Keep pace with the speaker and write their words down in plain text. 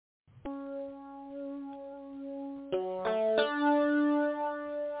What's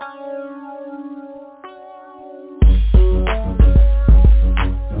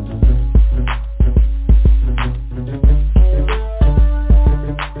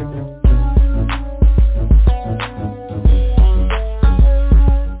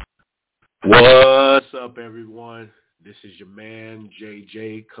up, everyone? This is your man,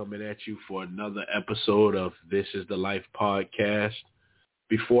 JJ, coming at you for another episode of This is the Life podcast.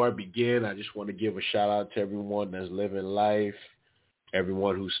 Before I begin, I just want to give a shout out to everyone that's living life,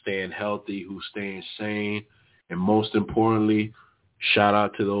 everyone who's staying healthy, who's staying sane, and most importantly, shout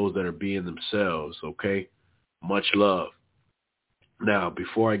out to those that are being themselves, okay? Much love. Now,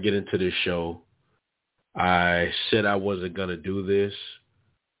 before I get into this show, I said I wasn't going to do this,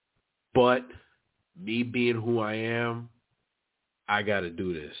 but me being who I am, I got to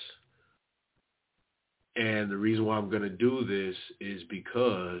do this. And the reason why I'm going to do this is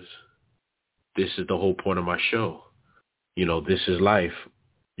because this is the whole point of my show. You know, this is life.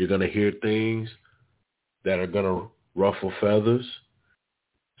 You're going to hear things that are going to ruffle feathers.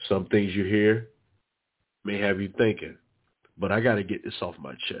 Some things you hear may have you thinking, but I got to get this off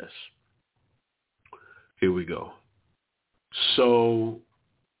my chest. Here we go. So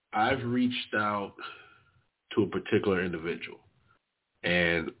I've reached out to a particular individual,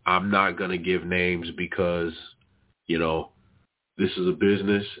 and I'm not going to give names because, you know, this is a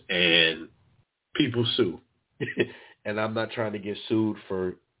business and people sue. And I'm not trying to get sued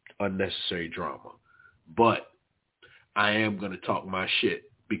for unnecessary drama. But I am going to talk my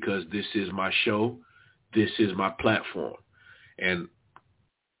shit because this is my show. This is my platform. And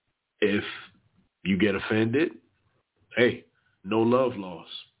if you get offended, hey, no love lost.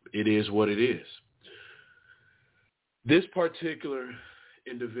 It is what it is. This particular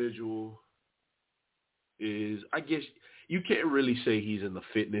individual is, I guess, you can't really say he's in the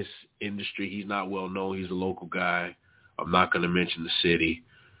fitness industry. He's not well known. He's a local guy. I'm not going to mention the city,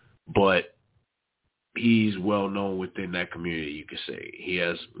 but he's well known within that community, you could say. He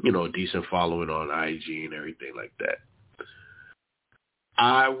has, you know, a decent following on IG and everything like that.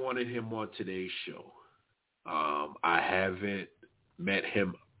 I wanted him on today's show. I haven't met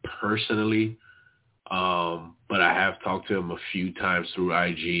him personally, but I have talked to him a few times through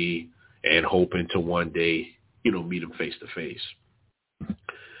IG and hoping to one day, you know, meet him face to face.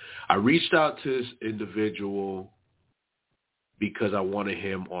 I reached out to this individual because I wanted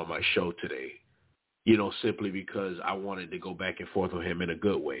him on my show today, you know, simply because I wanted to go back and forth with him in a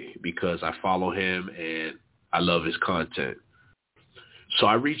good way because I follow him and I love his content. So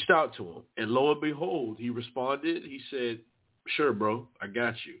I reached out to him, and lo and behold, he responded. He said, "Sure, bro, I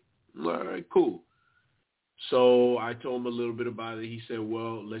got you." All right, cool. So I told him a little bit about it. He said,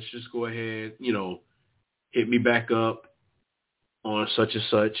 well, let's just go ahead, you know, hit me back up on such and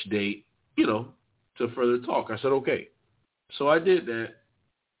such date, you know, to further talk. I said, okay. So I did that.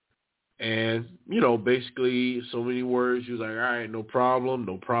 And, you know, basically so many words. He was like, all right, no problem,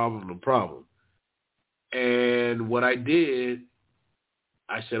 no problem, no problem. And what I did,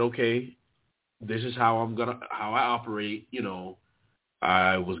 I said, okay, this is how I operate, you know.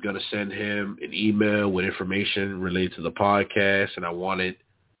 I was going to send him an email with information related to the podcast, and I wanted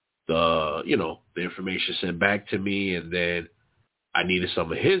the information sent back to me, and then I needed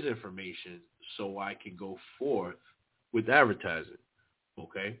some of his information so I could go forth with advertising.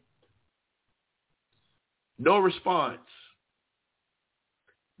 Okay? No response.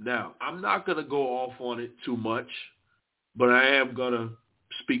 Now, I'm not going to go off on it too much, but I am going to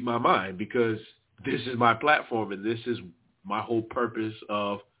speak my mind because this is my platform and this is my whole purpose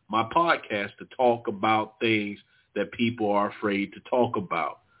of my podcast, to talk about things that people are afraid to talk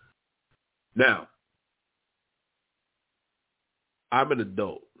about. Now, I'm an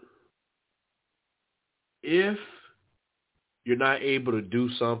adult. If you're not able to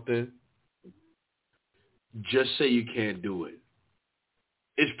do something, just say you can't do it.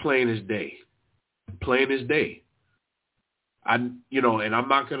 It's plain as day. Plain as day. And I'm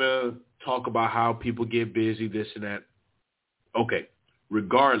not going to talk about how people get busy, this and that. Okay,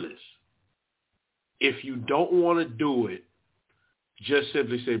 regardless, if you don't want to do it, just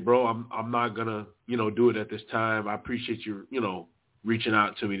simply say, bro, I'm not going to, do it at this time. I appreciate you, reaching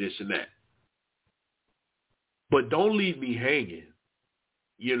out to me, this and that. But don't leave me hanging.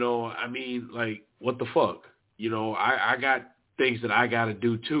 Like, what the fuck? I got things that I got to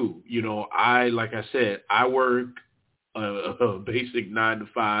do too. Like I said, I work a basic 9 to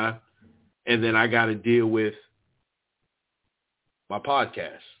 5, and then I got to deal with my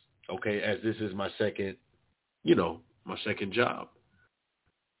podcast, okay, as this is my second, my second job.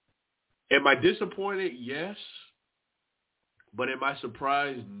 Am I disappointed? Yes. But am I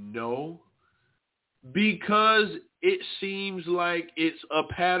surprised? No. Because it seems like it's a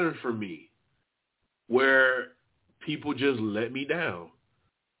pattern for me where people just let me down.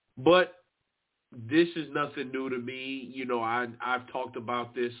 But this is nothing new to me. You know, I've talked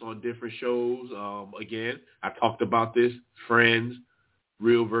about this on different shows. Again, I talked about this, Friends,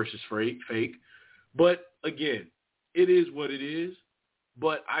 real versus fake. But again, it is what it is.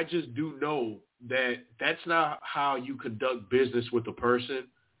 But I just do know that that's not how you conduct business with a person,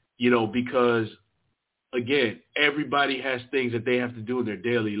 you know, because, again, everybody has things that they have to do in their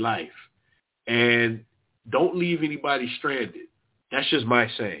daily life. And don't leave anybody stranded. That's just my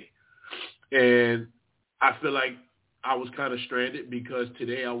saying. And I feel like I was kind of stranded because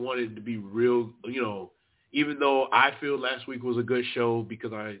today I wanted to be real, you know, even though I feel last week was a good show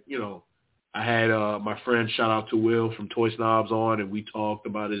because I had my friend, shout out to Will from Toy Snobs on, and we talked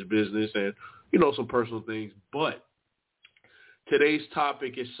about his business and, you know, some personal things. But today's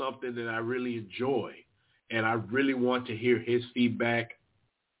topic is something that I really enjoy, and I really want to hear his feedback,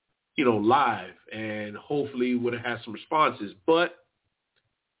 you know, live, and hopefully would have some responses. But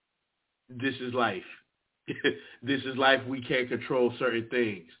this is life. This is life. We can't control certain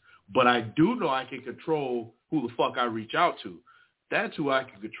things. But I do know I can control who the fuck I reach out to. That's who I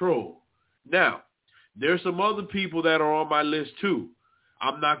can control. Now, there's some other people that are on my list too.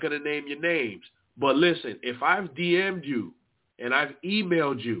 I'm not going to name your names. But listen, if I've DM'd you and I've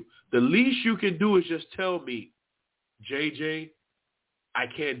emailed you, the least you can do is just tell me, JJ, I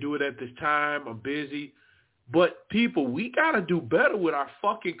can't do it at this time. I'm busy. But people, we got to do better with our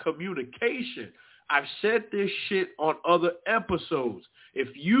fucking communication. I've said this shit on other episodes. If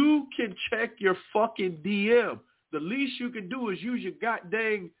you can check your fucking DM, the least you can do is use your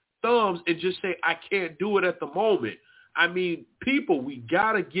goddamn thumbs and just say, I can't do it at the moment. I mean, people, we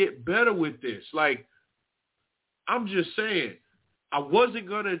got to get better with this. Like, I'm just saying, I wasn't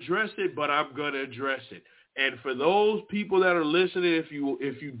going to address it, but I'm going to address it. And for those people that are listening, if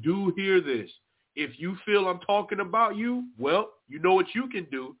you do hear this, if you feel I'm talking about you, well, you know what you can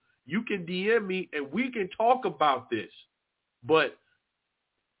do. You can DM me and we can talk about this. But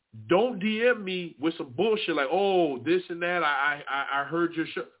don't DM me with some bullshit like, oh, this and that. I heard your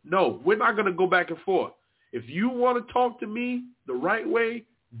show. No, we're not going to go back and forth. If you want to talk to me the right way,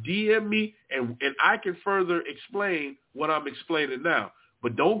 DM me and I can further explain what I'm explaining now.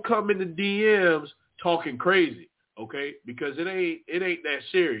 But don't come in the DMs talking crazy, okay? Because it ain't that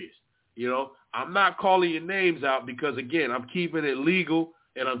serious. You know, I'm not calling your names out because, again, I'm keeping it legal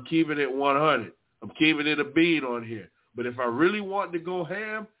and I'm keeping it 100. I'm keeping it a bean on here. But if I really want to go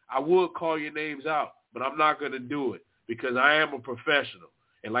ham, I would call your names out. But I'm not going to do it because I am a professional.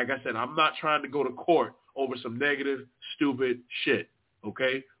 And like I said, I'm not trying to go to court over some negative, stupid shit,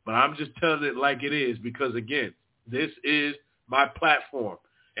 okay? But I'm just telling it like it is because, again, this is my platform.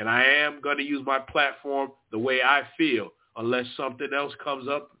 And I am going to use my platform the way I feel unless something else comes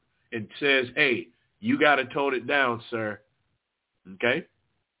up and says, hey, you got to tone it down, sir. Okay?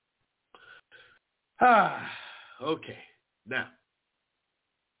 Okay. Now,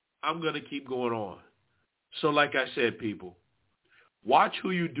 I'm going to keep going on. So like I said, people, watch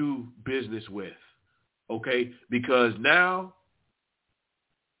who you do business with, okay? Because now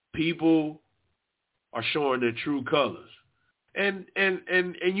people are showing their true colors. And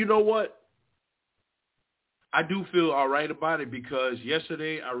you know what? I do feel all right about it because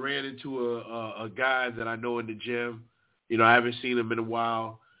yesterday I ran into a guy that I know in the gym. You know, I haven't seen him in a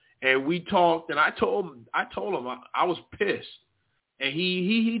while. And we talked, and I told him I was pissed. And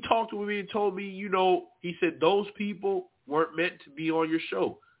he talked with me and told me, you know, he said, those people weren't meant to be on your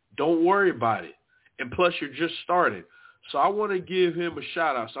show. Don't worry about it. And plus, you're just starting. So I want to give him a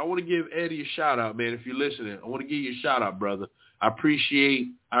shout-out. So I want to give Eddie a shout-out, man, if you're listening. I want to give you a shout-out, brother. I appreciate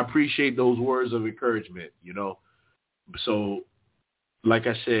those words of encouragement, you know. So, like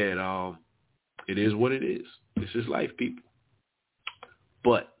I said, it is what it is. This is life, people.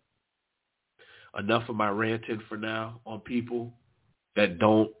 But enough of my ranting for now on people that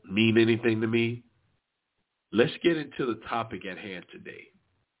don't mean anything to me. Let's get into the topic at hand today.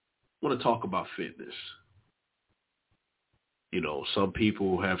 I want to talk about fitness. You know, some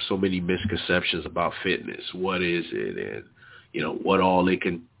people have so many misconceptions about fitness. What is it? And, you know, what all it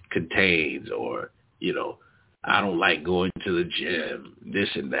contains, or, you know, I don't like going to the gym, this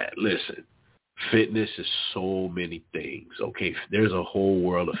and that. Listen, fitness is so many things, okay? There's a whole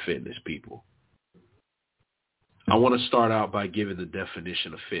world of fitness, people. I want to start out by giving the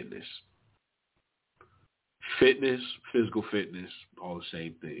definition of fitness. Fitness, physical fitness, all the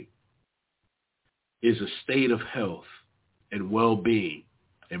same thing, is a state of health and well-being,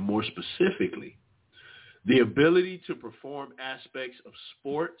 and more specifically, the ability to perform aspects of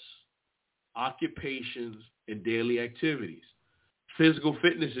sports, occupations, and daily activities. Physical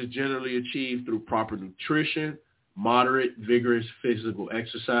fitness is generally achieved through proper nutrition, moderate, vigorous physical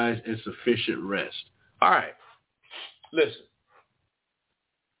exercise, and sufficient rest. All right, listen.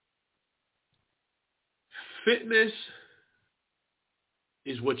 Fitness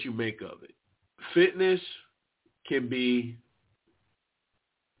is what you make of it. Fitness can be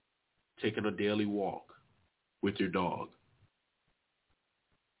taking a daily walk with your dog.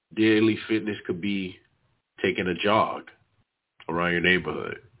 Daily fitness could be taking a jog around your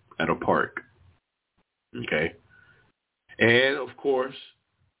neighborhood at a park. Okay? And, of course,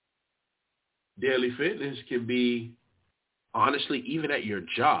 daily fitness can be, honestly, even at your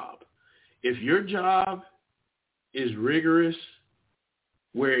job. If your job is rigorous,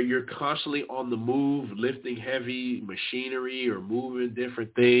 where you're constantly on the move, lifting heavy machinery or moving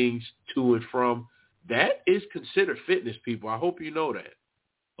different things to and from, that is considered fitness, people. I hope you know that.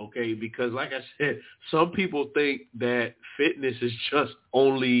 Okay, because like I said, some people think that fitness is just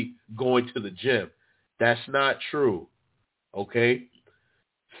only going to the gym. That's not true. Okay?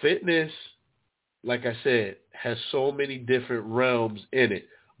 Fitness, like I said, has so many different realms in it,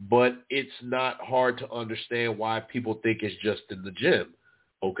 but it's not hard to understand why people think it's just in the gym.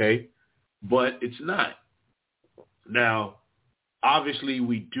 Okay? But it's not. Now, obviously,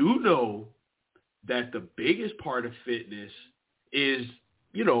 we do know that the biggest part of fitness is,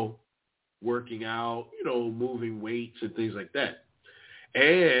 working out, moving weights and things like that.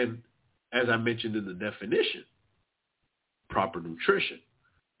 And as I mentioned in the definition, proper nutrition,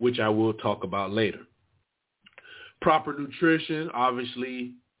 which I will talk about later. Proper nutrition,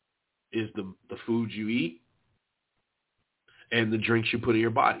 obviously, is the foods you eat and the drinks you put in your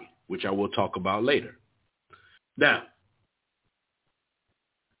body, which I will talk about later. Now,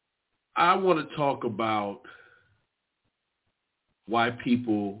 I want to talk about why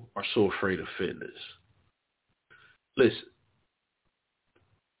people are so afraid of fitness. Listen,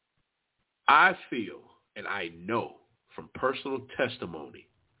 I feel and I know from personal testimony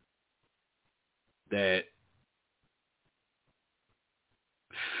that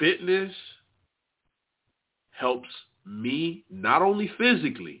fitness helps me not only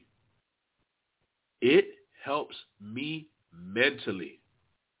physically, it helps me mentally.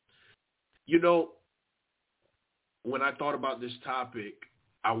 When I thought about this topic,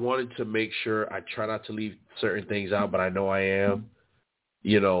 I wanted to make sure I try not to leave certain things out, but I know I am,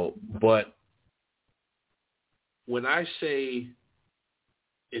 but when I say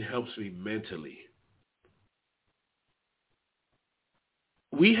it helps me mentally,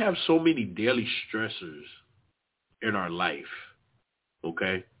 we have so many daily stressors in our life,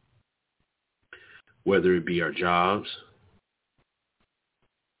 okay? Whether it be our jobs,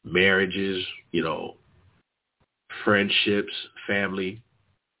 marriages, friendships, family,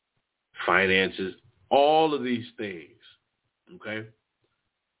 finances, all of these things, okay?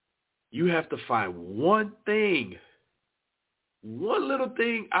 You have to find one little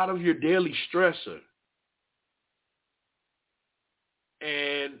thing out of your daily stressor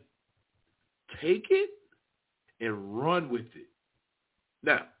and take it and run with it.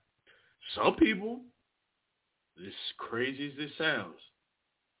 Now, some people, as crazy as this sounds,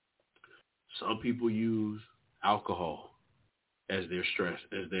 some people use alcohol as their stress,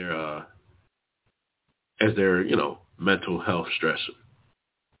 as their mental health stressor.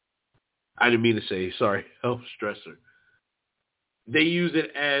 I didn't mean to say, health stressor. They use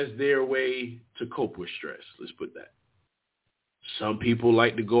it as their way to cope with stress. Let's put that. Some people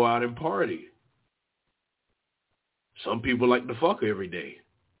like to go out and party. Some people like to fuck every day.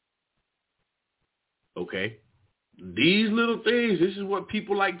 Okay? These little things, this is what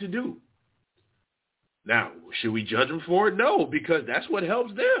people like to do. Now, should we judge them for it? No, because that's what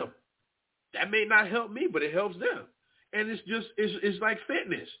helps them. That may not help me, but it helps them. And it's like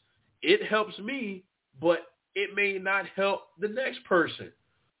fitness. It helps me, but it may not help the next person.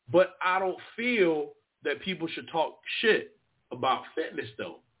 But I don't feel that people should talk shit about fitness,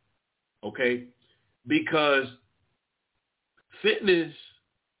 though. Okay? Because fitness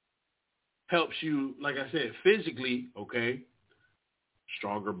helps you, like I said, physically, okay?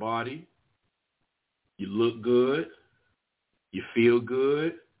 Stronger body. You look good. You feel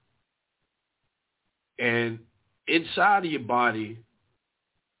good. And inside of your body,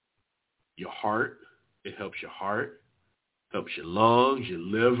 your heart, it helps your heart, helps your lungs, your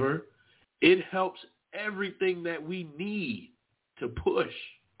liver. It helps everything that we need to push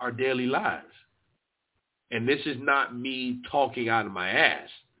our daily lives. And this is not me talking out of my ass.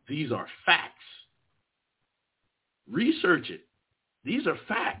 These are facts. Research it. These are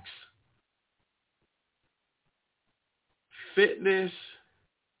facts. Fitness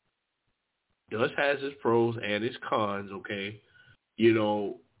does has its pros and its cons, okay? You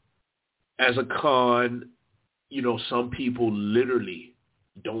know, as a con, some people literally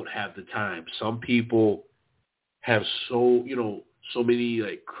don't have the time. Some people have so many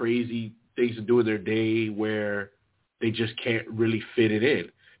like crazy things to do in their day where they just can't really fit it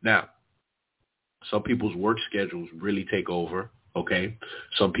in. Now, some people's work schedules really take over, okay?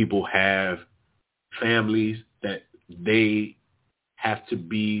 Some people have families that they have to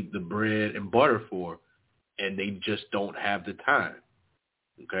be the bread and butter for, and they just don't have the time,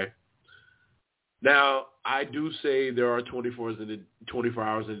 okay? Now, I do say there are 24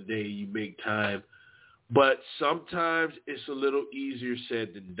 hours in a day you make time, but sometimes it's a little easier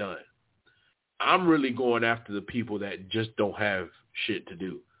said than done. I'm really going after the people that just don't have shit to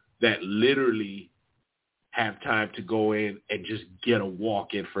do, that literally have time to go in and just get a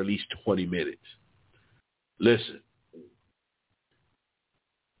walk in for at least 20 minutes. Listen,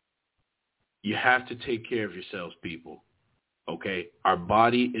 you have to take care of yourselves, people, okay? Our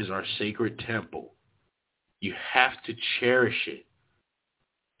body is our sacred temple. You have to cherish it.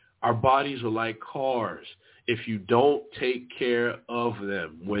 Our bodies are like cars. If you don't take care of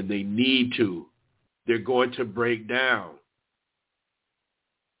them when they need to, they're going to break down.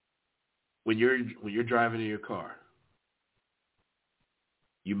 When you're driving in your car,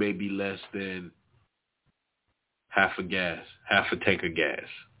 you may be less than half a tank of gas.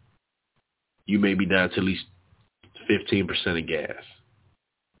 You may be down to at least 15% of gas.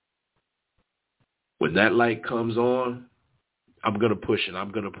 When that light comes on, I'm going to push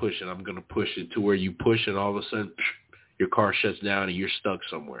it to where you push and all of a sudden your car shuts down and you're stuck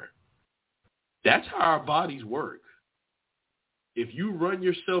somewhere. That's how our bodies work. If you run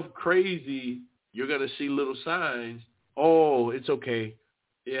yourself crazy, you're going to see little signs. Oh, it's okay.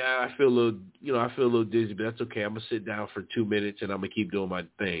 Yeah, I feel a little dizzy, but that's okay. I'm going to sit down for 2 minutes and I'm going to keep doing my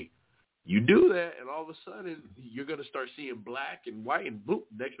thing. You do that, and all of a sudden, you're going to start seeing black and white, and boom,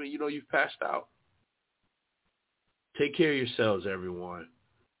 next thing you know, you've passed out. Take care of yourselves, everyone.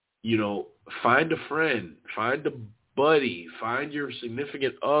 Find a friend, find a buddy, find your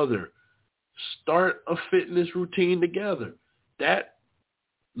significant other. Start a fitness routine together. That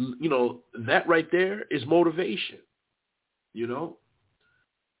right there is motivation,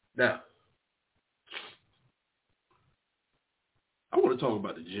 Now, I want to talk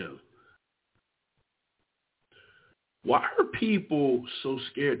about the gym. Why are people so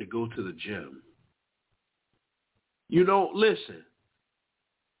scared to go to the gym? Listen,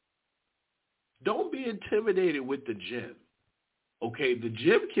 don't be intimidated with the gym. Okay, the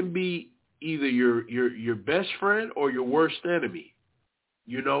gym can be either your best friend or your worst enemy.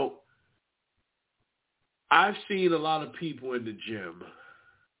 I've seen a lot of people in the gym,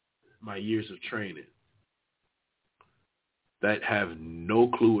 my years of training, that have no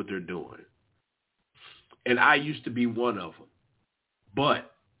clue what they're doing. And I used to be one of them.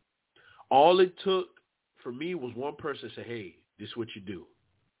 But all it took for me was one person to say, hey, this is what you do.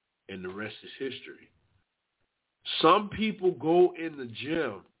 And the rest is history. Some people go in the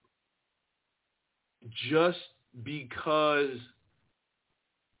gym just because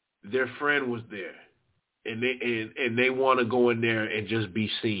their friend was there. And they want to go in there and just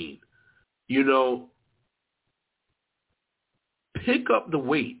be seen. Pick up the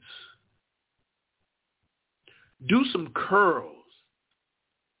weights. Do some curls.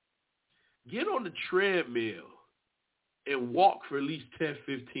 Get on the treadmill and walk for at least 10,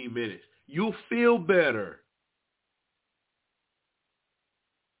 15 minutes. You'll feel better.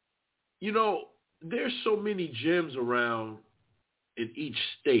 There's so many gyms around in each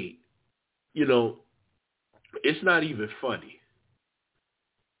state. It's not even funny.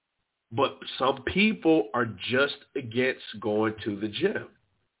 But some people are just against going to the gym.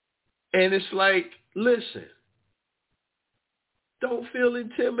 And it's like, listen, don't feel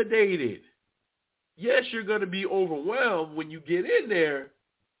intimidated. Yes, you're going to be overwhelmed when you get in there,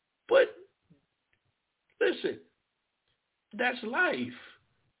 but listen, that's life.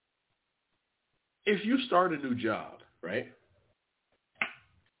 If you start a new job, right?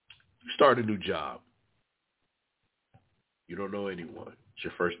 Start a new job. You don't know anyone. It's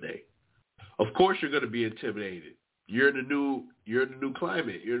your first day. Of course you're going to be intimidated. You're in a new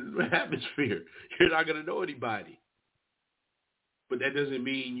climate. You're in a new atmosphere. You're not going to know anybody. But that doesn't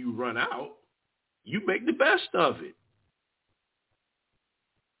mean you run out. You make the best of it.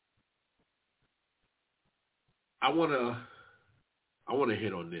 I want to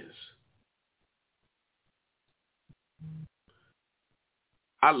hit on this.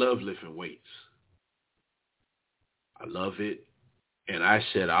 I love lifting weights. I love it. And I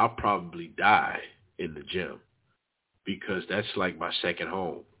said I'll probably die in the gym because that's like my second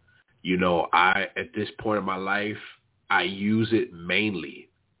home. At this point in my life, I use it mainly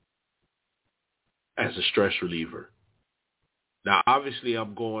as a stress reliever. Now, obviously,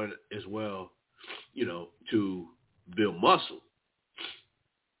 I'm going as well, to build muscle,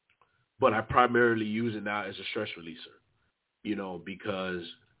 but I primarily use it now as a stress releaser, because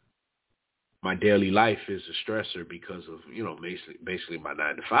my daily life is a stressor because of, basically my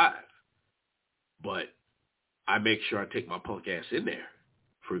 9 to 5. But I make sure I take my punk ass in there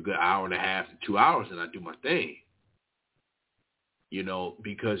for a good hour and a half to 2 hours and I do my thing,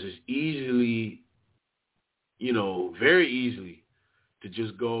 because it's easily, very easily to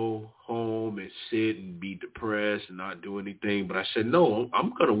just go home and sit and be depressed and not do anything. But I said, no, I'm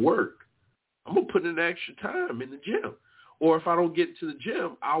going to work. I'm going to put in extra time in the gym. Or if I don't get to the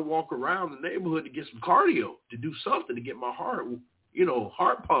gym, I'll walk around the neighborhood to get some cardio, to do something to get my heart,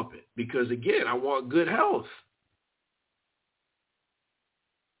 heart pumping. Because, again, I want good health.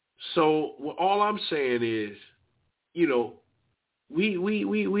 So all I'm saying is,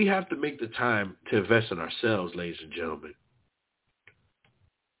 we have to make the time to invest in ourselves, ladies and gentlemen.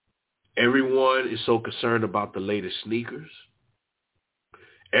 Everyone is so concerned about the latest sneakers.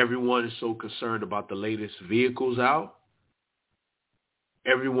 Everyone is so concerned about the latest vehicles out.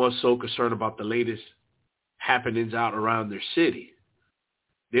 Everyone's so concerned about the latest happenings out around their city.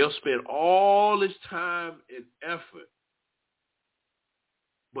 They'll spend all this time and effort,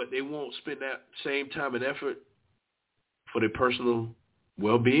 but they won't spend that same time and effort for their personal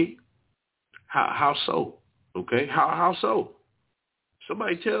well-being. How so? Okay? How so?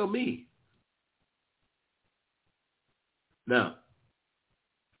 Somebody tell me. Now,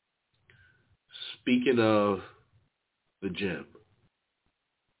 speaking of the gym,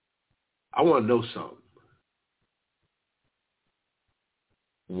 I want to know something.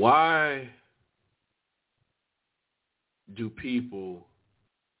 Why do people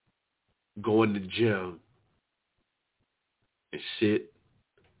go in the gym and sit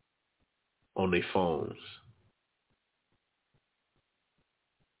on their phones?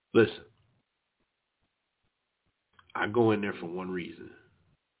 Listen, I go in there for one reason: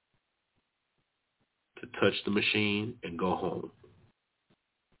 to touch the machine and go home.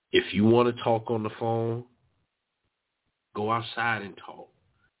 If you want to talk on the phone, go outside and talk.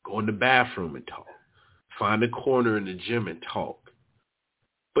 Go in the bathroom and talk. Find a corner in the gym and talk.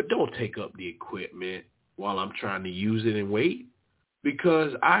 But don't take up the equipment while I'm trying to use it and wait,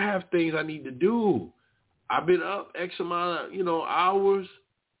 because I have things I need to do. I've been up X amount of, hours,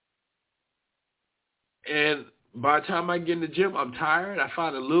 and by the time I get in the gym, I'm tired. I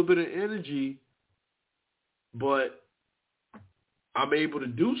find a little bit of energy, but I'm able to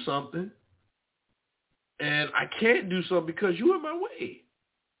do something, and I can't do something because you're in my way.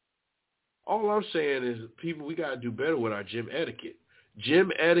 All I'm saying is, people, we got to do better with our gym etiquette.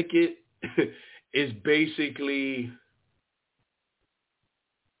 Gym etiquette is basically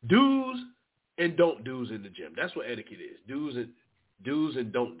do's and don't do's in the gym. That's what etiquette is. Do's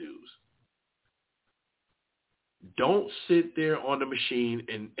and don't do's. Don't sit there on the machine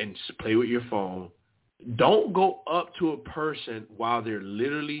and play with your phone. Don't go up to a person while they're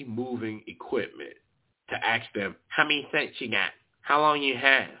literally moving equipment to ask them, how many sets you got? How long you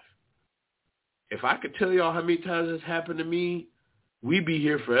have? If I could tell y'all how many times this happened to me, we'd be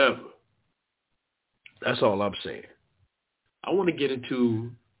here forever. That's all I'm saying. I want to get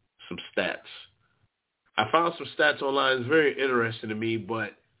into some stats. I found some stats online. It's very interesting to me,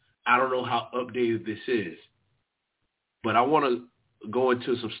 but I don't know how updated this is. But I want to go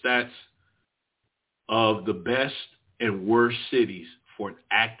into some stats of the best and worst cities for an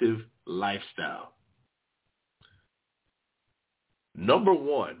active lifestyle. Number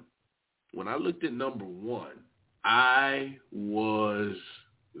one, when I looked at number one, I was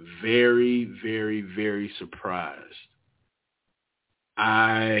very, very, very surprised.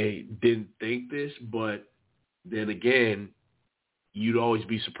 I didn't think this, but then again, you'd always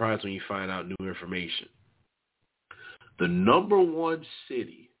be surprised when you find out new information. The number one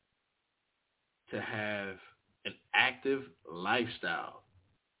city to have an active lifestyle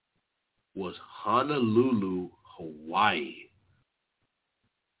was Honolulu, Hawaii.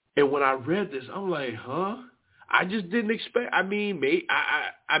 And when I read this, I'm like, huh? I just didn't expect. I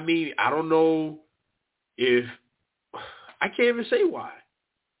don't know if I can't even say why.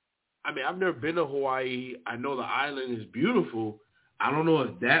 I mean, I've never been to Hawaii. I know the island is beautiful. I don't know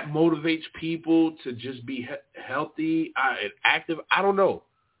if that motivates people to just be healthy and active. I don't know.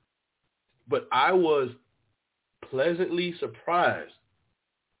 But I was pleasantly surprised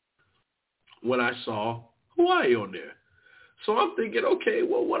when I saw Hawaii on there. So I'm thinking, okay,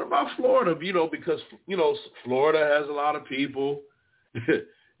 well, what about Florida? Because, Florida has a lot of people.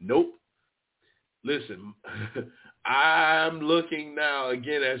 Nope. Listen, I'm looking now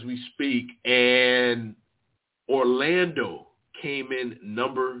again as we speak, and Orlando came in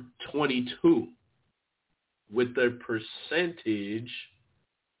number 22 with their percentage,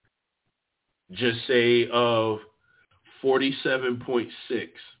 just say, of 47.6,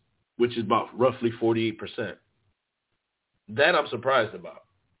 which is about roughly 48%. That I'm surprised about,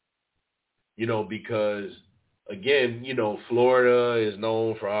 because, again, Florida is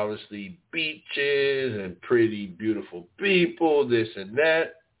known for obviously beaches and pretty beautiful people, this and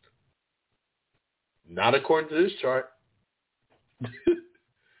that. Not according to this chart.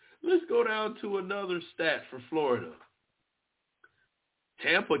 Let's go down to another stat for Florida.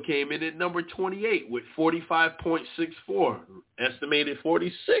 Tampa came in at number 28 with 45.64, estimated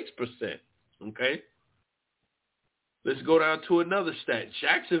 46%. Okay? Let's go down to another stat.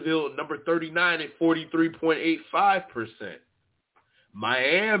 Jacksonville, number 39 at 43.85%.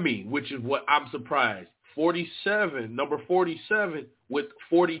 Miami, which is what I'm surprised, number 47 with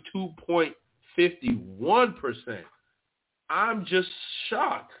 42.51%. I'm just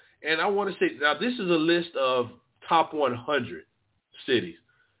shocked. And I want to say, now this is a list of top 100 cities.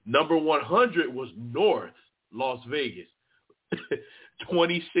 Number 100 was North Las Vegas,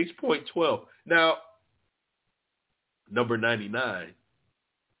 26.12. Now, number 99,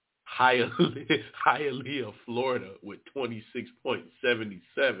 Hialeah, Florida, with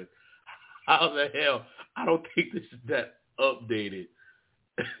 26.77. How the hell? I don't think this is that updated.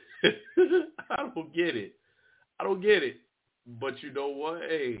 I don't get it. But you know what?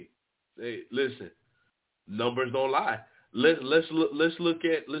 Hey, listen. Numbers don't lie. Let's look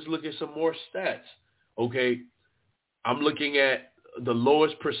at some more stats. Okay, I'm looking at the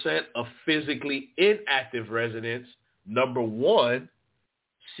lowest percent of physically inactive residents. Number 1,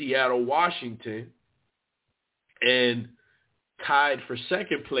 Seattle, Washington, and tied for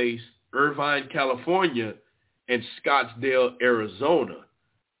second place, Irvine, California, and Scottsdale, Arizona.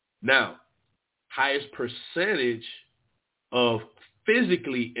 Now, highest percentage of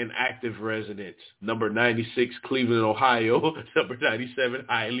physically inactive residents, number 96, Cleveland, Ohio, number 97,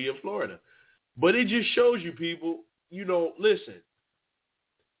 Hialeah, Florida. But it just shows you, people, listen,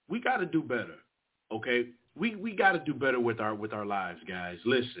 we got to do better, okay? We got to do better with our lives, guys.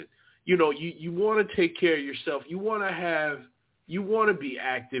 Listen, you want to take care of yourself. You want to be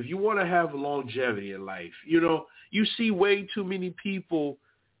active. You want to have longevity in life. You see way too many people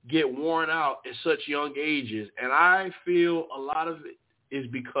get worn out at such young ages, and I feel a lot of it is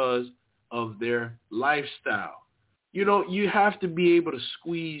because of their lifestyle. You have to be able to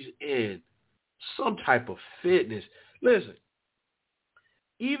squeeze in some type of fitness. Listen,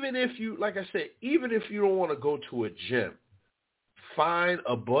 even if you don't want to go to a gym, find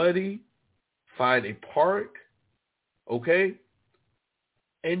a buddy, find a park, okay,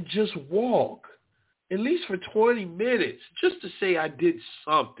 and just walk. At least for 20 minutes, just to say I did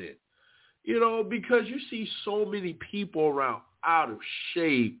something, because you see so many people around out of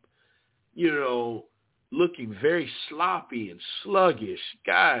shape, looking very sloppy and sluggish.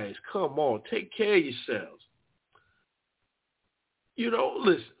 Guys, come on, take care of yourselves.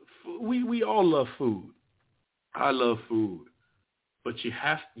 Listen, we all love food. I love food, but you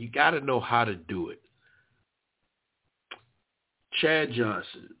got to know how to do it. Chad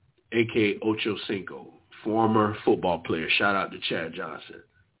Johnson, a.k.a. Ocho Cinco, former football player. Shout out to Chad Johnson.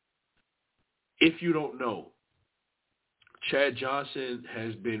 If you don't know, Chad Johnson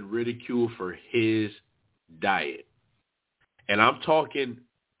has been ridiculed for his diet. And I'm talking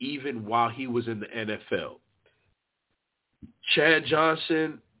even while he was in the NFL. Chad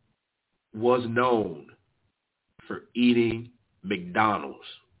Johnson was known for eating McDonald's,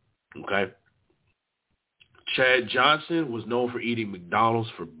 okay? Chad Johnson was known for eating McDonald's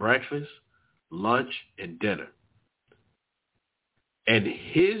for breakfast, lunch, and dinner. And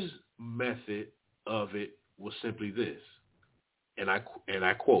his method of it was simply this, and I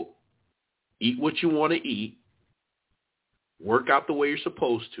quote, eat what you want to eat, work out the way you're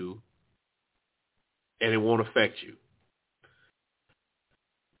supposed to, and it won't affect you.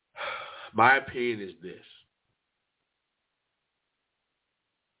 My opinion is this.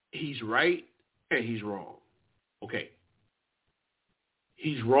 He's right and he's wrong. Okay.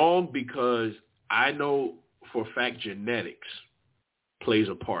 He's wrong because I know for a fact genetics plays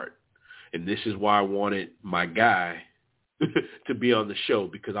a part. And this is why I wanted my guy to be on the show,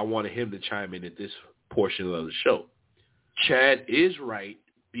 because I wanted him to chime in at this portion of the show. Chad is right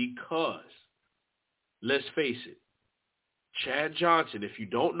because, let's face it, Chad Johnson, if you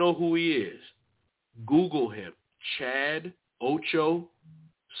don't know who he is, Google him, Chad Ocho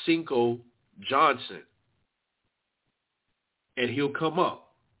Cinco Johnson, and he'll come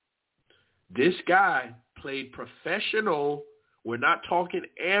up. This guy played professional. We're not talking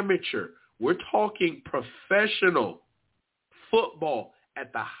amateur. We're talking professional football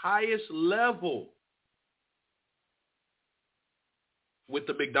at the highest level with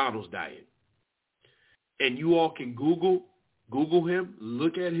the McDonald's diet. And you all can Google him,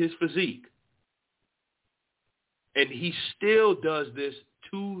 look at his physique. And he still does this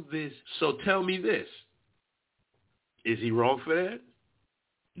to this. So tell me this. Is he wrong for that?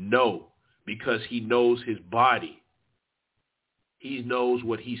 No, because he knows his body. He knows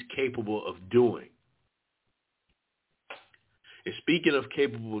what he's capable of doing. And speaking of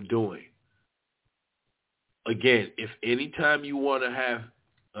capable of doing, again, if anytime you want to have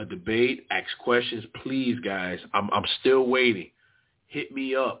a debate, ask questions, please, guys, I'm still waiting. Hit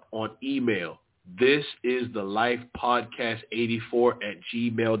me up on email. This is the Life Podcast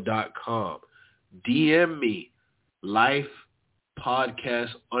 84@gmail.com. DM me, Life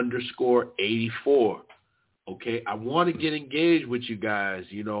Podcast _84. Okay, I want to get engaged with you guys.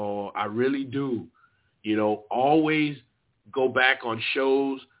 I really do. Always go back on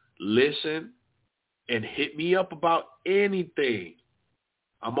shows, listen, and hit me up about anything.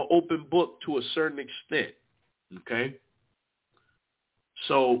 I'm an open book to a certain extent. Okay?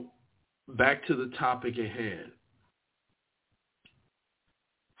 So back to the topic at hand.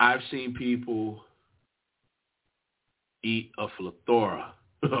 I've seen people eat a plethora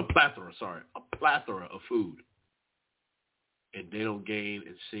of food, and they don't gain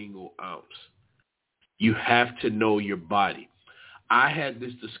a single ounce. You have to know your body. I had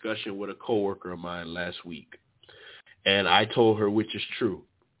this discussion with a coworker of mine last week, and I told her, which is true,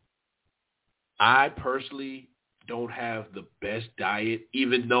 I personally don't have the best diet,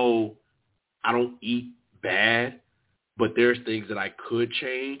 even though I don't eat bad, but there's things that I could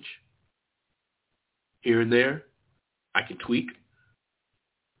change here and there. I can tweak.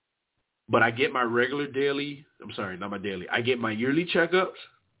 But I get my I get my yearly checkups.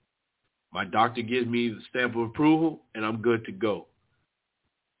 My doctor gives me the stamp of approval, and I'm good to go.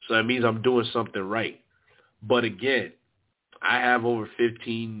 So that means I'm doing something right. But again, I have over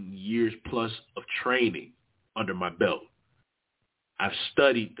 15 years plus of training under my belt. I've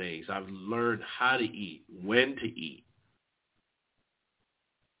studied things. I've learned how to eat, when to eat.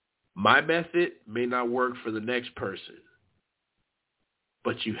 My method may not work for the next person,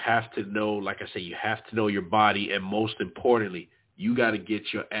 but you have to know, like I say, you have to know your body, and most importantly, you got to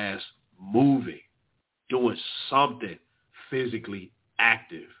get your ass moving, doing something physically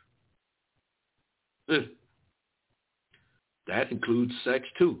active. That includes sex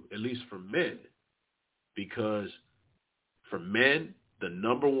too, at least for men, because for men, the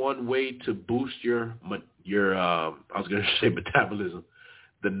number one way to boost your metabolism,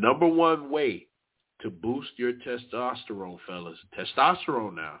 the number one way to boost your testosterone, fellas,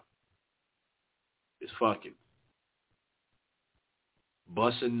 testosterone now, is fucking.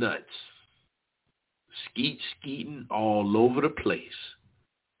 Busting nuts. Skeeting all over the place.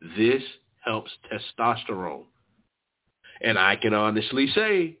 This helps testosterone. And I can honestly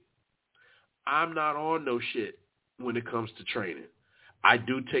say, I'm not on no shit when it comes to training. I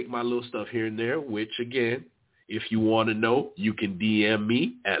do take my little stuff here and there, which again, if you want to know, you can DM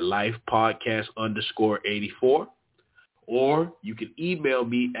me at lifepodcast _84, or you can email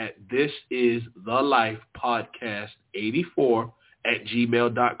me at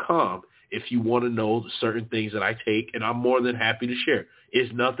thisisthelifepodcast84@gmail.com if you want to know certain things that I take, and I'm more than happy to share.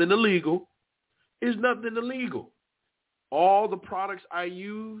 It's nothing illegal. All the products I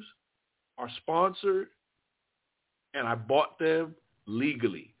use are sponsored, and I bought them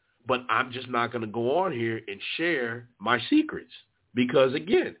legally. But I'm just not going to go on here and share my secrets because,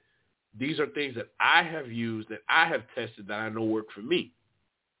 again, these are things that I have used, that I have tested, that I know work for me.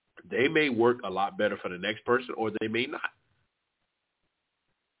 They may work a lot better for the next person, or they may not.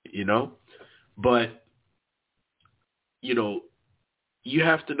 But, you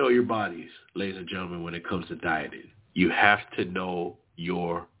have to know your bodies, ladies and gentlemen, when it comes to dieting. You have to know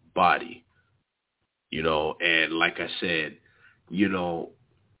your body, and like I said,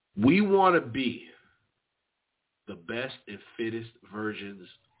 we want to be the best and fittest versions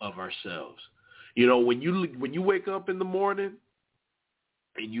of ourselves. When you wake up in the morning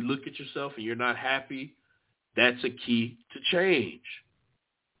and you look at yourself and you're not happy, that's a key to change.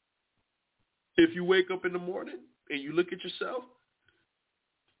 If you wake up in the morning and you look at yourself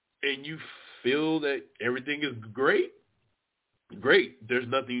and you feel that everything is great, there's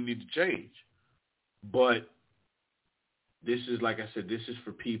nothing you need to change. But this is, like I said, this is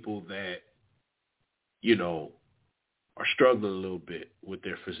for people that, are struggling a little bit with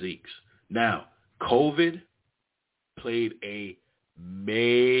their physiques. Now, COVID played a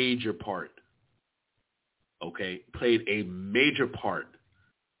major part okay, played a major part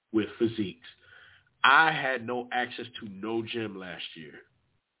with physiques. I had no access to no gym last year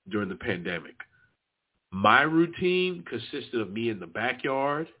during the pandemic. My routine consisted of me in the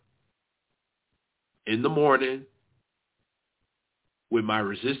backyard in the morning with my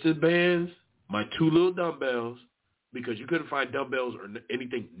resistance bands, my 2 little dumbbells, because you couldn't find dumbbells or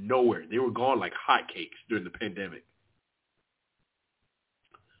anything nowhere. They were gone like hotcakes during the pandemic.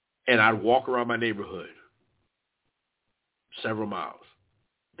 And I'd walk around my neighborhood several miles.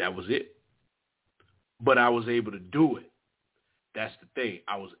 That was it. But I was able to do it. That's the thing.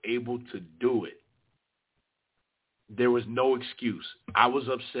 I was able to do it. There was no excuse. I was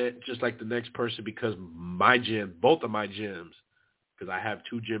upset just like the next person because my gym, both of my gyms, because I have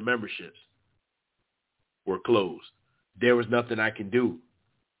 2 gym memberships, were closed. There was nothing I can do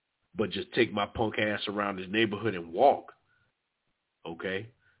but just take my punk ass around this neighborhood and walk. Okay?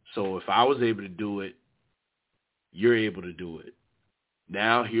 So if I was able to do it, you're able to do it.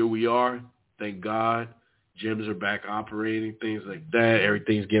 Now, here we are. Thank God. Gyms are back operating, things like that.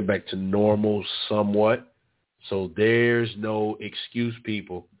 Everything's getting back to normal somewhat. So there's no excuse,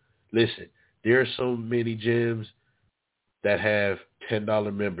 people. Listen, there are so many gyms that have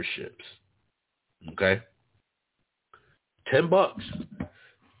 $10 memberships. Okay? $10.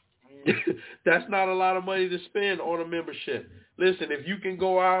 That's not a lot of money to spend on a membership. Listen, if you can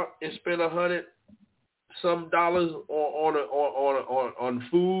go out and spend $100 some dollars on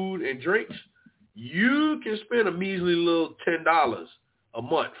food and drinks, you can spend a measly little $10 a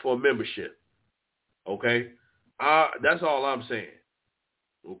month for a membership. Okay? That's all I'm saying.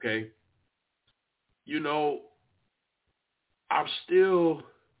 Okay? You know, I'm still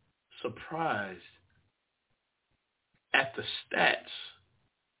surprised at the stats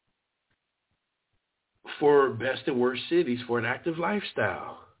for best and worst cities for an active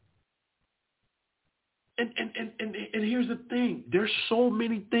lifestyle. And here's the thing. There's so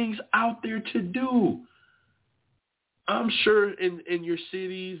many things out there to do. I'm sure in your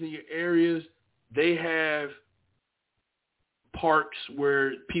cities and your areas, they have parks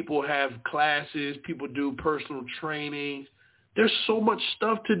where people have classes, people do personal trainings. There's so much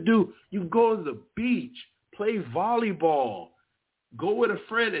stuff to do. You go to the beach, play volleyball, go with a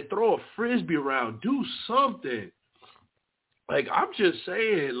friend and throw a frisbee around, do something. Like, I'm just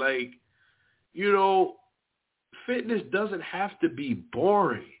saying, like, you know, fitness doesn't have to be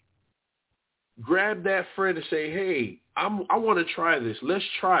boring. Grab that friend and say, hey, I want to try this. Let's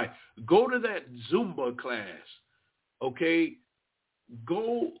try. Go to that Zumba class, okay?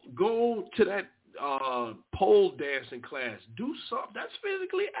 Go to that pole dancing class. Do something. That's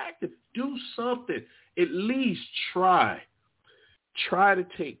physically active. Do something. At least try. Try to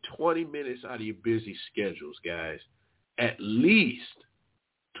take 20 minutes out of your busy schedules, guys. At least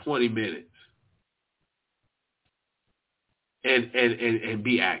 20 minutes. And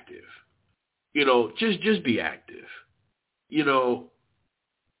be active. You know, just be active. You know,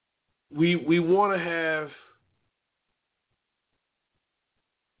 we want to have,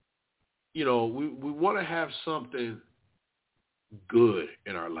 you know, we want to have something good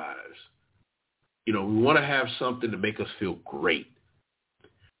in our lives. You know, we want to have something to make us feel great.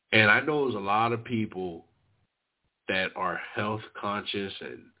 And I know there's a lot of people that are health conscious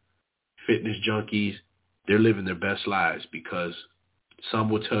and fitness junkies. They're living their best lives because some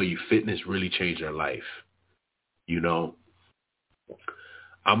will tell you fitness really changed their life. You know,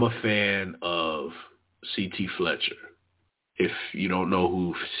 I'm a fan of C.T. Fletcher. If you don't know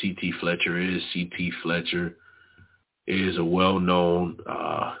who C.T. Fletcher is, C.T. Fletcher is a well-known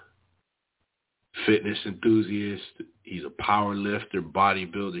fitness enthusiast. He's a power lifter,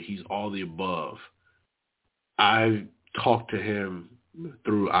 bodybuilder. He's all the above. I talked to him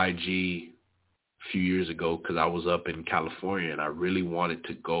through IG a few years ago because I was up in California and I really wanted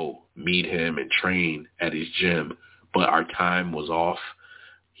to go meet him and train at his gym, but our time was off.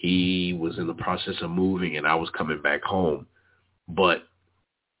 He was in the process of moving and I was coming back home. But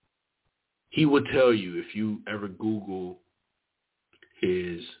he would tell you, if you ever Google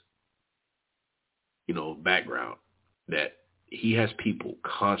his, you know, background, that he has people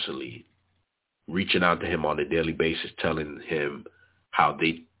constantly reaching out to him on a daily basis, telling him how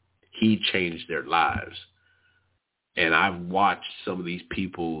he changed their lives. And I've watched some of these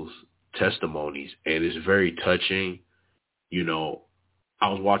people's testimonies, and it's very touching. You know, I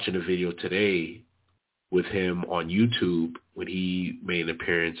was watching a video today with him on YouTube when he made an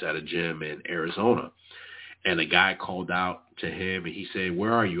appearance at a gym in Arizona. And a guy called out to him, and he said,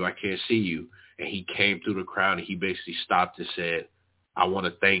 "Where are you? I can't see you." And he came through the crowd, and he basically stopped and said, "I want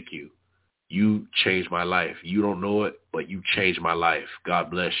to thank you. You changed my life. You don't know it, but you changed my life. God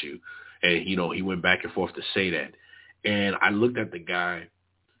bless you." And, he went back and forth to say that. And I looked at the guy,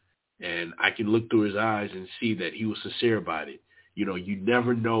 and I can look through his eyes and see that he was sincere about it. You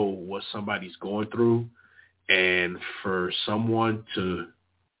never know what somebody's going through. And for someone to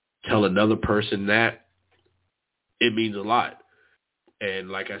tell another person that, it means a lot.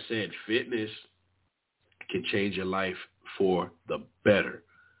 And like I said, fitness can change your life for the better,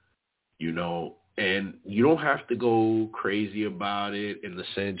 and you don't have to go crazy about it in the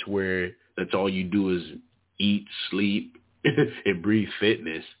sense where that's all you do is eat, sleep, and breathe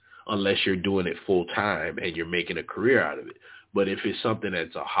fitness, unless you're doing it full time and you're making a career out of it. But if it's something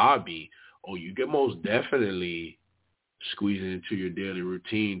that's a hobby, you can most definitely squeeze it into your daily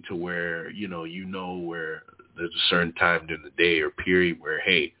routine to where, where there's a certain time during the day or period where,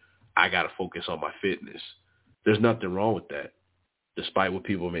 hey, I got to focus on my fitness. There's nothing wrong with that. Despite what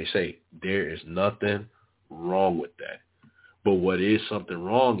people may say, there is nothing wrong with that. But what is something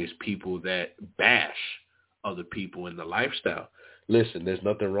wrong is people that bash other people in the lifestyle. Listen, there's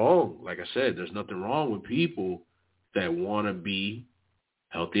nothing wrong. Like I said, there's nothing wrong with people that want to be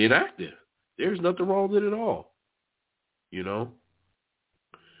healthy and active. There's nothing wrong with it at all.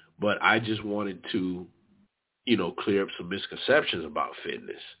 But I just wanted to, clear up some misconceptions about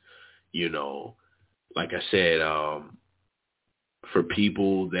fitness. Like I said, for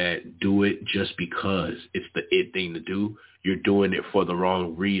people that do it just because it's the it thing to do, you're doing it for the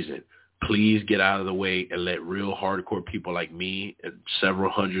wrong reason. Please get out of the way and let real hardcore people like me and several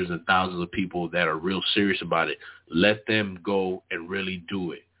hundreds and thousands of people that are real serious about it, let them go and really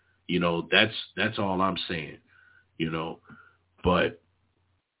do it. That's all I'm saying, But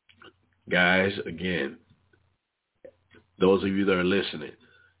guys, again, those of you that are listening,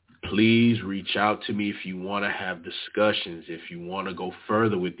 please reach out to me if you want to have discussions, if you want to go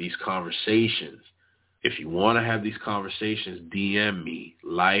further with these conversations. If you want to have these conversations, DM me,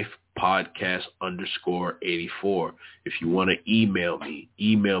 lifepodcast_84. If you want to email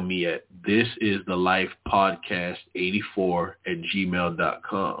me at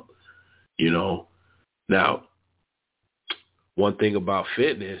thisisthelifepodcast84@gmail.com. Now, one thing about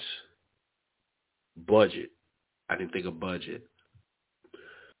fitness, budget. I didn't think of budget.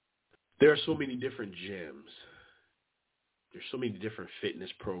 There are so many different gyms. There's so many different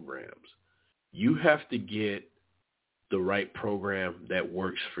fitness programs. You have to get the right program that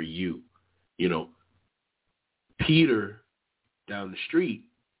works for you. Peter down the street,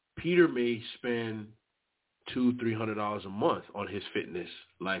 Peter may spend $200-$300 a month on his fitness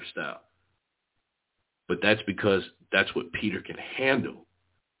lifestyle. But that's because that's what Peter can handle.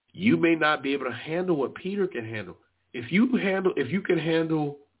 You may not be able to handle what Peter can handle. If you can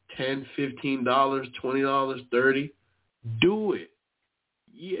handle $10, $15, $20, $30, do it.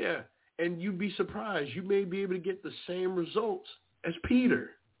 Yeah. And you'd be surprised. You may be able to get the same results as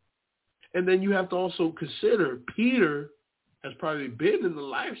Peter. And then you have to also consider Peter has probably been in the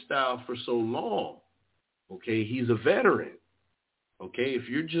lifestyle for so long. Okay. He's a veteran. Okay. If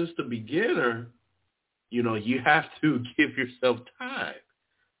you're just a beginner, you have to give yourself time.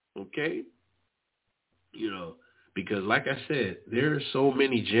 Okay. Because like I said, there are so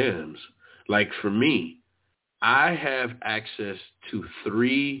many gyms. Like for me, I have access to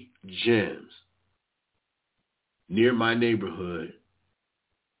 3 gyms near my neighborhood.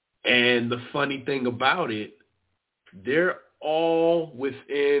 And the funny thing about it, they're all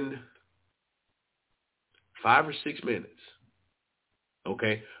within 5 or 6 minutes.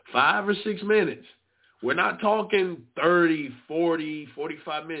 Okay? 5 or 6 minutes. We're not talking 30, 40,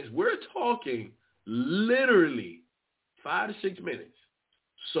 45 minutes. We're talking literally 5 to 6 minutes.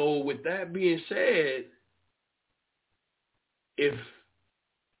 So with that being said, if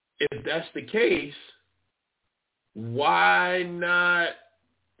that's the case, why not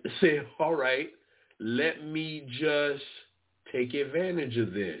say, all right, let me just take advantage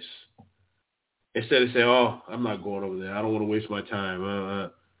of this? Instead of saying, oh, I'm not going over there. I don't want to waste my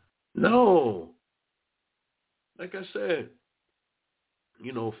time. No. Like I said,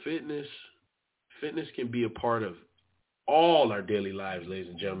 fitness can be a part of all our daily lives, ladies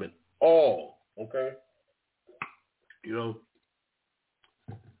and gentlemen. All, okay?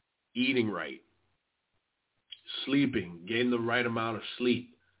 Eating right, sleeping, getting the right amount of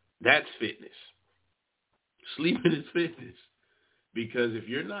sleep. That's fitness. Sleeping is fitness. Because if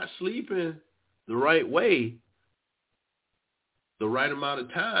you're not sleeping the right way, the right amount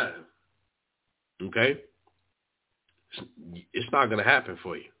of time, okay, it's not going to happen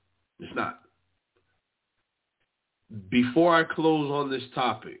for you. It's not. Before I close on this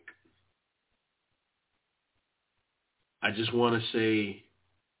topic, I just want to say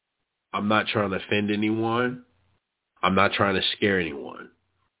I'm not trying to offend anyone. I'm not trying to scare anyone.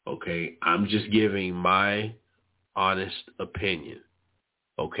 Okay, I'm just giving my honest opinion.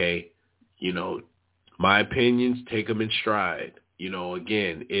 Okay, you know, my opinions, take them in stride.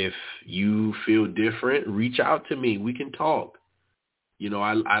 Again, if you feel different, reach out to me. We can talk.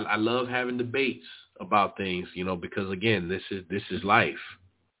 I love having debates about things. Because again, this is life.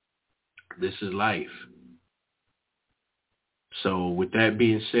 This is life. So with that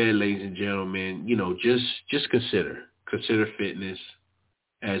being said, ladies and gentlemen, just consider fitness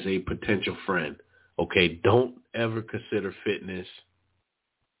as a potential friend. Okay, don't ever consider fitness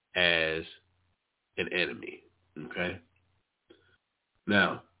as an enemy. Okay.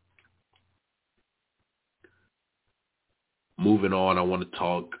 Now, moving on, I want to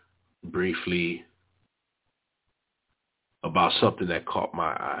talk briefly about something that caught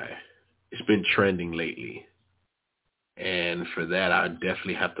my eye. It's been trending lately. And for that, I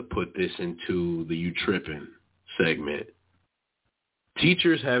definitely have to put this into the You Trippin' segment.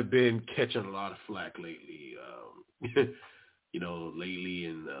 Teachers have been catching a lot of flack lately. Lately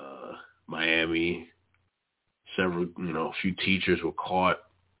in Miami, a few teachers were caught,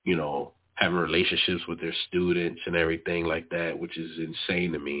 having relationships with their students and everything like that, which is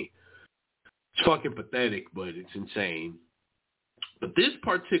insane to me. It's fucking pathetic, but it's insane. But this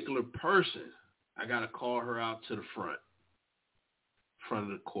particular person, I got to call her out to the front of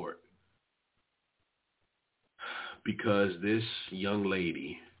the court, because this young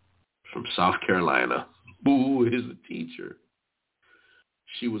lady from South Carolina, who is a teacher,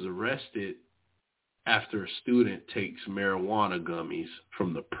 she was arrested after a student takes marijuana gummies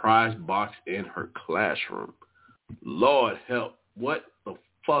from the prize box in her classroom. Lord help, what the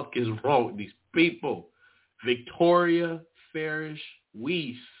fuck is wrong with these people? Victoria Farish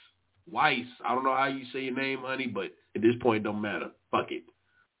Weiss. I don't know how you say your name, honey, but at this point it don't matter. Fuck it.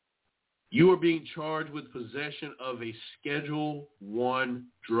 You are being charged with possession of a Schedule I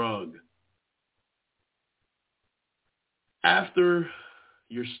drug. After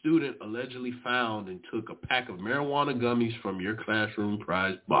your student allegedly found and took a pack of marijuana gummies from your classroom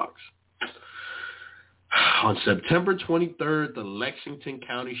prize box. On September 23rd, the Lexington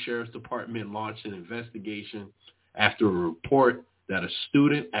County Sheriff's Department launched an investigation after a report that a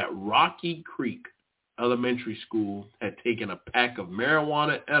student at Rocky Creek Elementary School had taken a pack of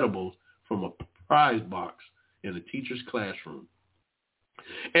marijuana edibles from a prize box in a teacher's classroom.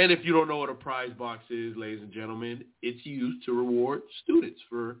 And if you don't know what a prize box is, ladies and gentlemen, it's used to reward students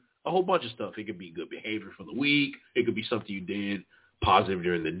for a whole bunch of stuff. It could be good behavior for the week. It could be something you did positive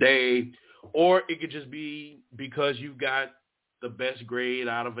during the day. Or it could just be because you got the best grade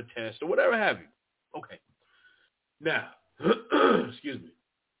out of a test or whatever have you. Okay. Now, excuse me.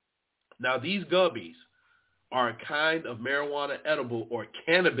 Now, these gummies are a kind of marijuana edible or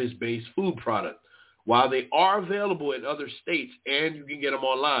cannabis-based food product. While they are available in other states and you can get them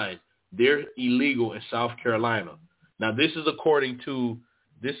online, they're illegal in South Carolina. Now, this is according to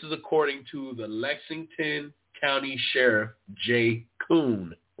the Lexington County Sheriff Jay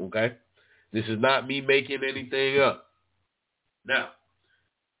Kuhn. Okay, this is not me making anything up. Now,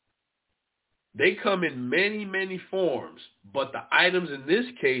 they come in many, many forms, but the items in this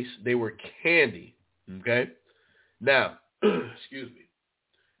case, they were candy. Okay, now, excuse me.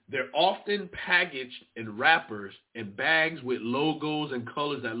 They're often packaged in wrappers and bags with logos and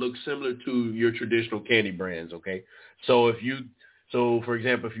colors that look similar to your traditional candy brands, okay? So for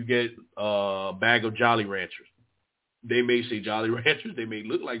example, if you get a bag of Jolly Ranchers, they may say Jolly Ranchers, they may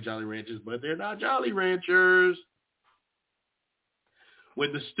look like Jolly Ranchers, but they're not Jolly Ranchers.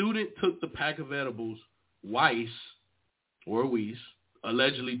 When the student took the pack of edibles, Weiss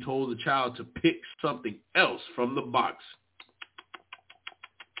allegedly told the child to pick something else from the box.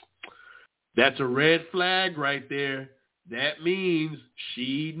 That's a red flag right there. That means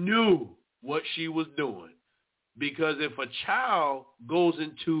she knew what she was doing. Because if a child goes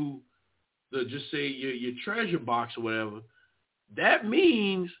into just say your treasure box or whatever, that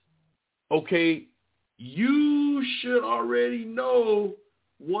means, okay, you should already know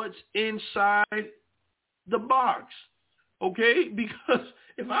what's inside the box. Okay? Because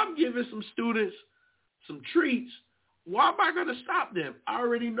if I'm giving some students some treats, why am I going to stop them? I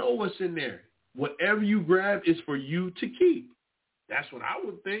already know what's in there. Whatever you grab is for you to keep. That's what I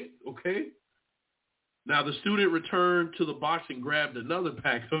would think, okay? Now, the student returned to the box and grabbed another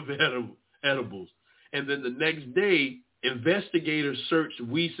pack of edibles. And then the next day, investigators searched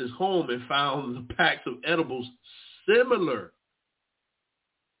Weiss's home and found the packs of edibles similar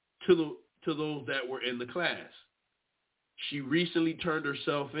to those that were in the class. She recently turned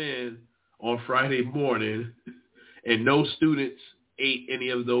herself in on Friday morning, and no students ate any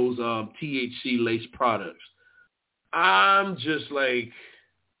of those THC-laced products. I'm just like,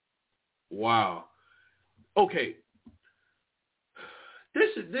 Wow. Okay. This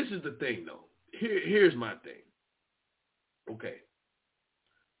is the thing though. Here's my thing. Okay.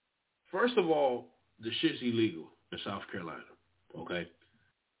 First of all, the shit's illegal in South Carolina. Okay.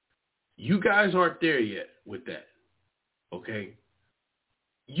 You guys aren't there yet with that. Okay.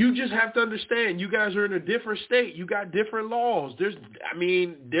 You just have to understand you guys are in a different state. You got different laws. There's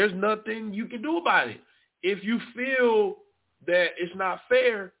nothing you can do about it. If you feel that it's not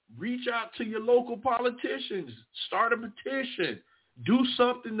fair, reach out to your local politicians. Start a petition. Do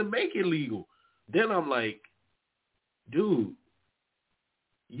something to make it legal. Then I'm like, dude,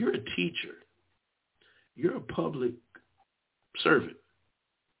 you're a teacher. You're a public servant.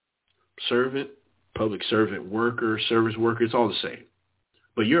 Servant, public servant, worker, service worker, it's all the same.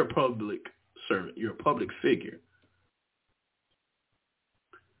 But you're a public servant. You're a public figure.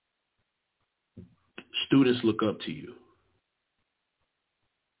 Students look up to you.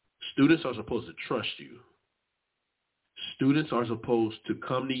 Students are supposed to trust you. Students are supposed to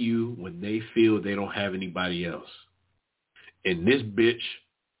come to you when they feel they don't have anybody else. And this bitch,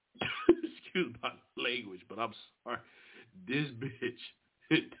 excuse my language, but I'm sorry, this bitch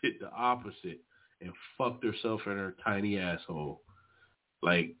did the opposite and fucked herself in her tiny asshole.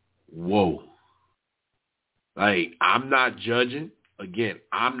 Like, whoa. Like, I'm not judging. Again,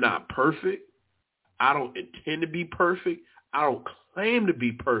 I'm not perfect. I don't intend to be perfect. I don't claim to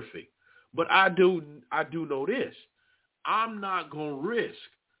be perfect. But I do know this. I'm not going to risk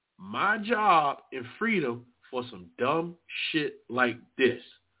my job and freedom for some dumb shit like this.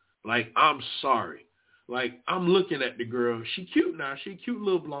 Like, I'm sorry. Like, I'm looking at the girl. She cute now. She cute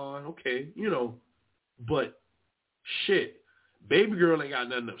little blonde. Okay, But, shit. Baby girl ain't got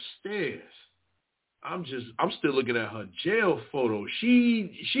nothing upstairs. I'm still looking at her jail photo.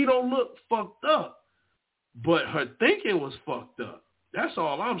 She don't look fucked up, but her thinking was fucked up. That's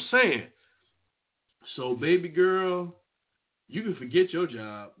all I'm saying. So, baby girl, you can forget your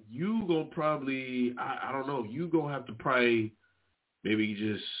job. You gonna probably, I don't know, you gonna have to probably maybe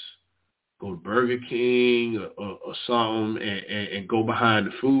just go to Burger King or something and go behind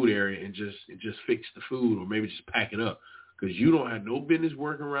the food area and just fix the food or maybe just pack it up. Because you don't have no business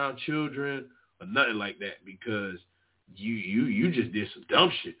working around children or nothing like that because you just did some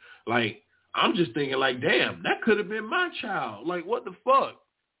dumb shit. Like, I'm just thinking like, damn, that could have been my child. Like, what the fuck?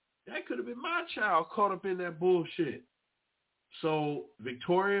 That could have been my child caught up in that bullshit. So,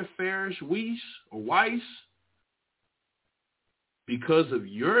 Victoria Farish Weiss, because of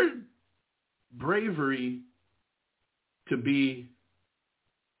your bravery to be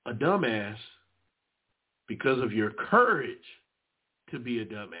a dumbass, because of your courage to be a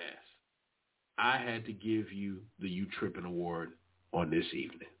dumbass, I had to give you the You Trippin' Award on this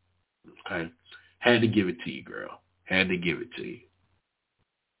evening. Okay? Had to give it to you, girl. Had to give it to you.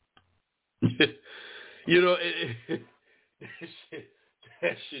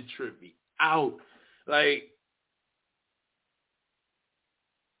 That shit tripped me out. Like,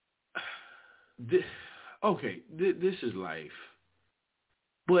 this is life.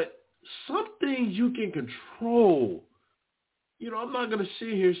 But some things you can control. I'm not going to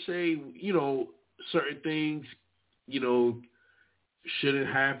sit here and say, certain things, shouldn't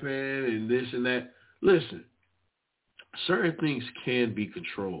happen and this and that. Listen, certain things can be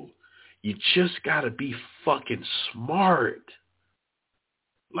controlled. You just got to be fucking smart.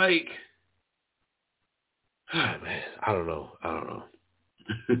 Like, man, I don't know.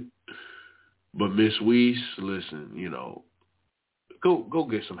 But Miss Weiss, listen, go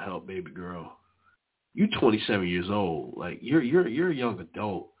get some help, baby girl. You 27 years old. Like, you're a young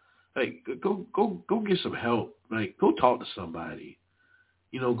adult. Like, go get some help. Like, go talk to somebody.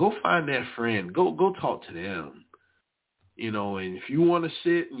 Go find that friend. Go talk to them. And if you want to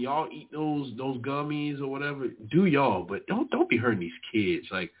sit and y'all eat those gummies or whatever, do y'all. But don't be hurting these kids.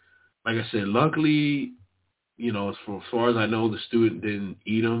 Like I said, luckily, as far as I know, the student didn't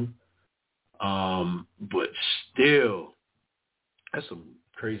eat them. But still, that's some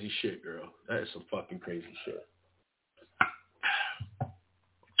crazy shit, girl. That is some fucking crazy shit.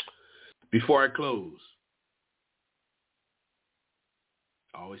 Before I close,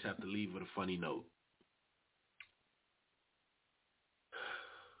 I always have to leave with a funny note.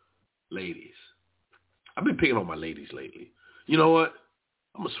 Ladies. I've been picking on my ladies lately. You know what?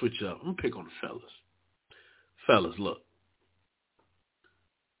 I'm going to switch up. I'm going to pick on the fellas. Fellas, look.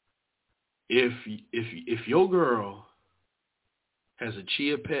 If your girl has a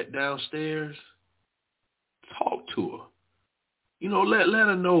chia pet downstairs, talk to her. Let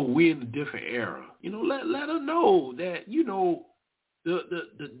her know we're in a different era. Let her know that,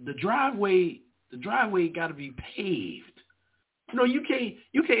 the driveway got to be paved. You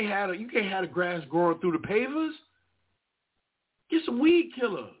can't have the grass growing through the pavers. Get some weed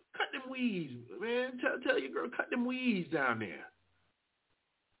killer. Cut them weeds, man. Tell your girl, cut them weeds down there.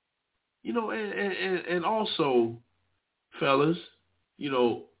 And also, fellas,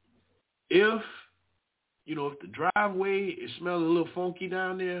 if if the driveway is smelling a little funky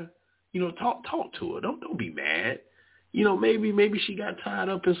down there, talk to her. Don't be mad. Maybe she got tied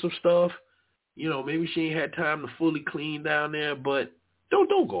up in some stuff. Maybe she ain't had time to fully clean down there, but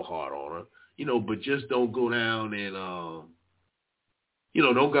don't go hard on her. But just don't go down and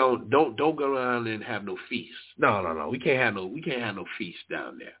don't go down and have no feast. No. We can't have no feast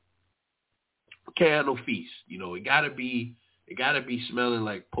down there. We can't have no feast. It gotta be smelling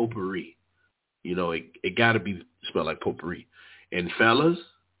like potpourri. It gotta be smell like potpourri. And fellas,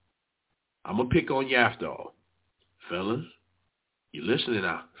 I'm gonna pick on you after all. Fellas, you listening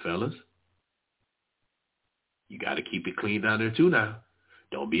now, fellas? You gotta keep it clean down there too now.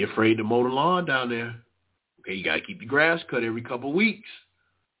 Don't be afraid to mow the lawn down there. Okay, you gotta keep the grass cut every couple of weeks.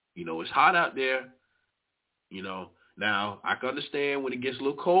 It's hot out there. Now I can understand when it gets a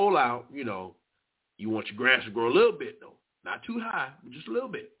little cold out, you want your grass to grow a little bit though. Not too high, but just a little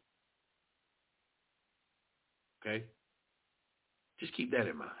bit. Okay? Just keep that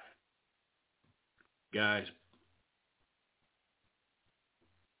in mind. Guys,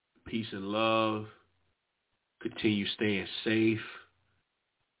 peace and love. Continue staying safe.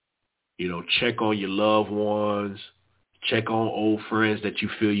 Check on your loved ones. Check on old friends that you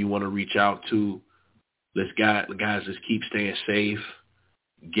feel you want to reach out to. Guys, just keep staying safe.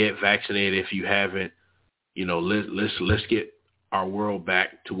 Get vaccinated if you haven't. Let's get our world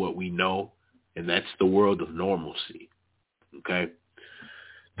back to what we know, and that's the world of normalcy. Okay?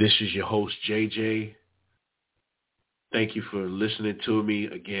 This is your host, JJ. Thank you for listening to me.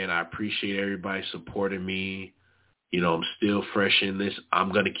 Again, I appreciate everybody supporting me. I'm still fresh in this.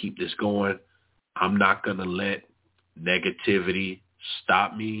 I'm going to keep this going. I'm not going to let negativity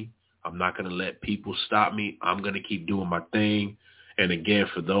stop me. I'm not going to let people stop me. I'm going to keep doing my thing. And again,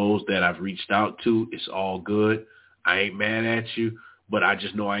 for those that I've reached out to, it's all good. I ain't mad at you, but I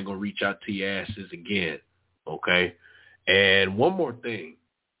just know I ain't going to reach out to your asses again. Okay? And one more thing.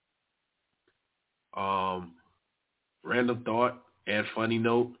 Random thought and funny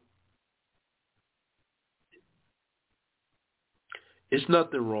note. It's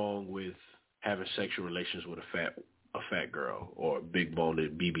nothing wrong with having sexual relations with a fat girl or a big boned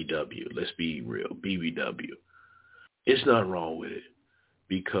BBW. Let's be real, BBW. It's nothing wrong with it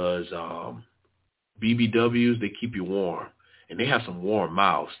because BBWs, they keep you warm, and they have some warm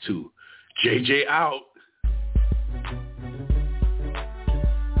mouths too. JJ out.